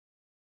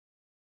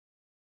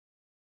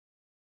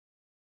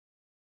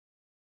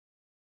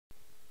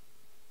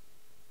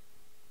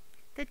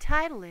The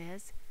title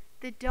is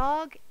The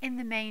Dog in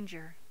the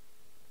Manger.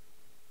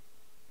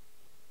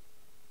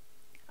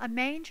 A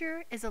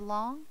manger is a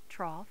long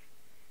trough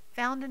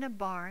found in a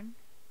barn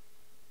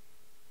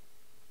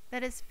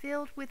that is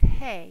filled with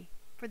hay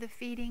for the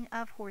feeding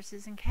of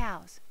horses and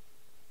cows.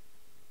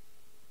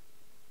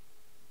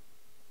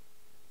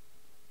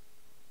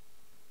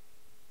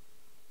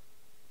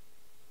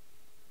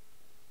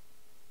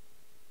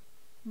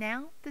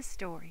 Now the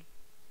story.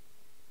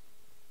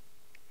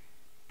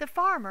 The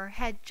farmer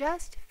had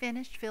just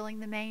finished filling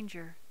the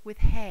manger with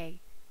hay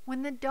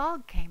when the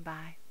dog came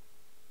by.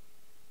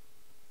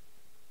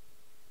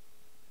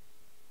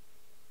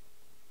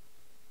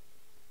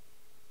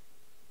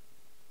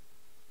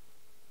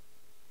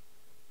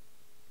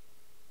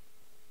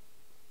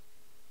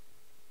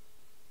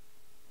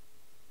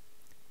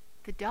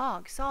 The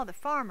dog saw the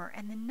farmer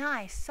and the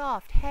nice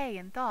soft hay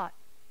and thought,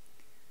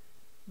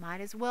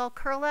 "Might as well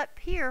curl up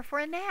here for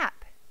a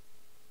nap."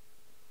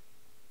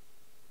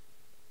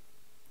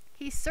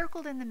 He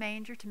circled in the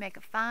manger to make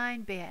a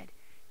fine bed.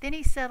 Then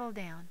he settled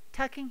down,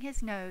 tucking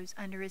his nose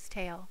under his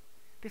tail.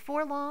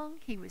 Before long,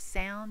 he was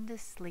sound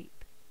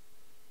asleep.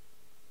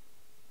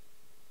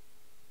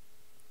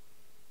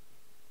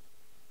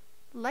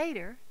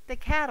 Later, the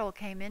cattle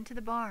came into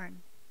the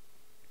barn.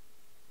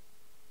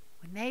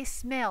 When they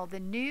smelled the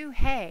new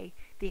hay,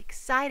 the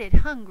excited,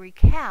 hungry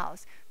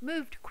cows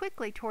moved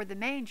quickly toward the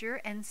manger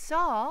and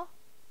saw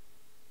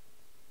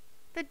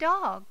the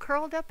dog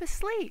curled up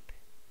asleep.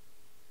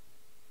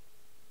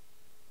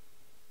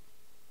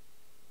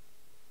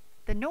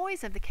 The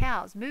noise of the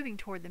cows moving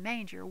toward the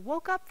manger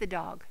woke up the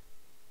dog.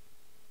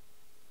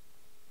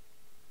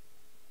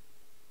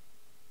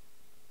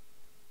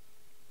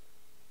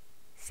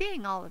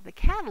 Seeing all of the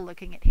cattle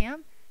looking at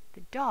him,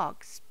 the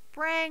dog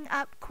sprang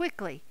up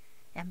quickly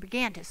and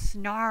began to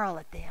snarl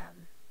at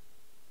them.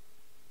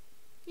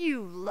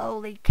 "You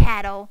lowly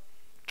cattle,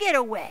 get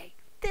away!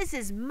 This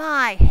is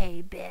my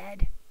hay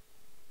bed."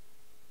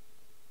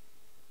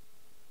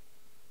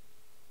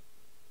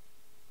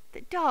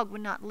 The dog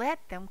would not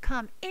let them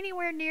come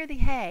anywhere near the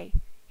hay.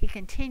 He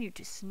continued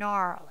to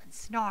snarl and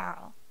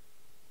snarl.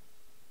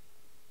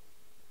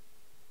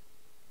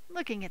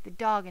 Looking at the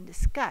dog in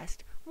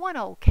disgust, one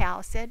old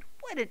cow said,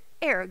 "What an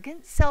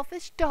arrogant,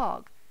 selfish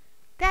dog!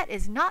 That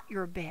is not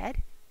your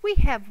bed. We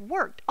have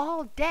worked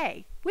all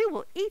day. We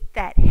will eat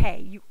that hay,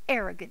 you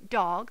arrogant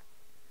dog.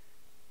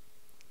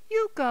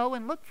 You go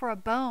and look for a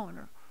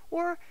bone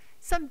or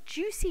some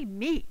juicy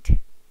meat."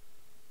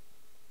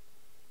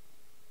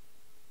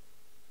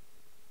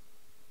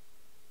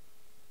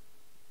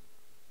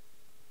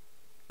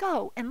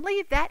 "Go and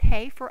leave that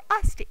hay for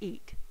us to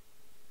eat."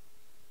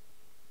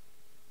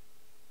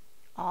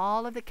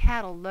 All of the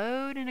cattle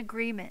lowed in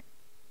agreement.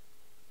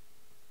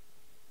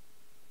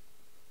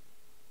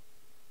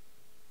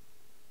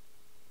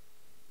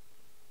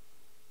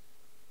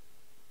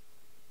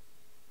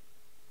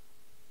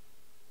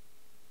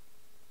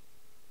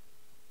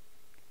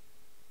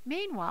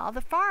 Meanwhile,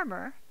 the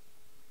farmer,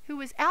 who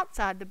was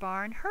outside the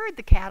barn, heard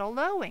the cattle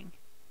lowing.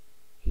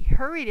 He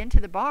hurried into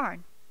the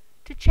barn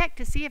to check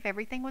to see if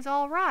everything was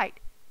all right.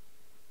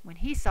 When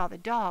he saw the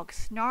dog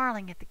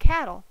snarling at the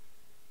cattle,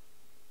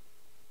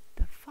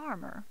 the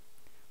farmer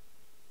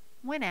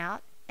went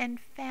out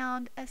and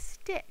found a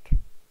stick.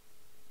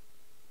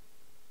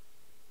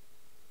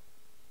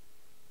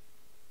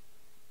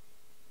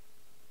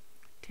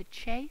 To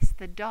chase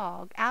the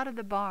dog out of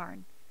the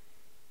barn.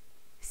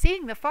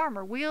 Seeing the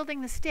farmer wielding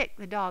the stick,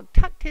 the dog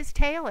tucked his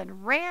tail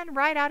and ran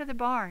right out of the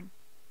barn.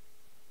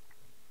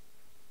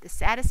 The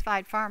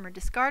satisfied farmer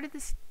discarded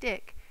the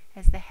stick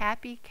as the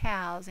happy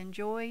cows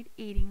enjoyed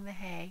eating the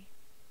hay.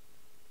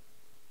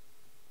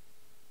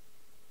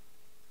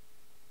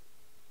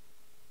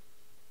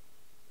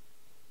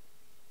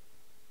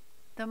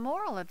 The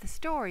moral of the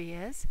story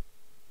is,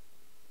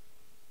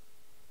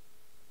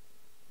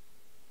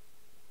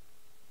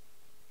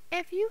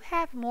 if you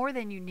have more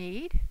than you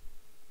need,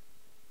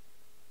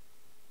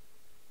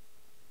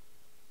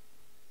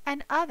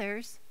 and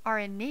others are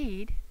in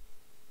need,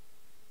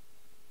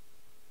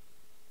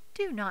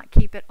 do not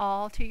keep it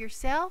all to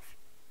yourself.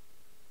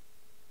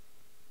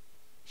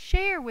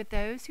 Share with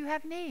those who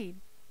have need.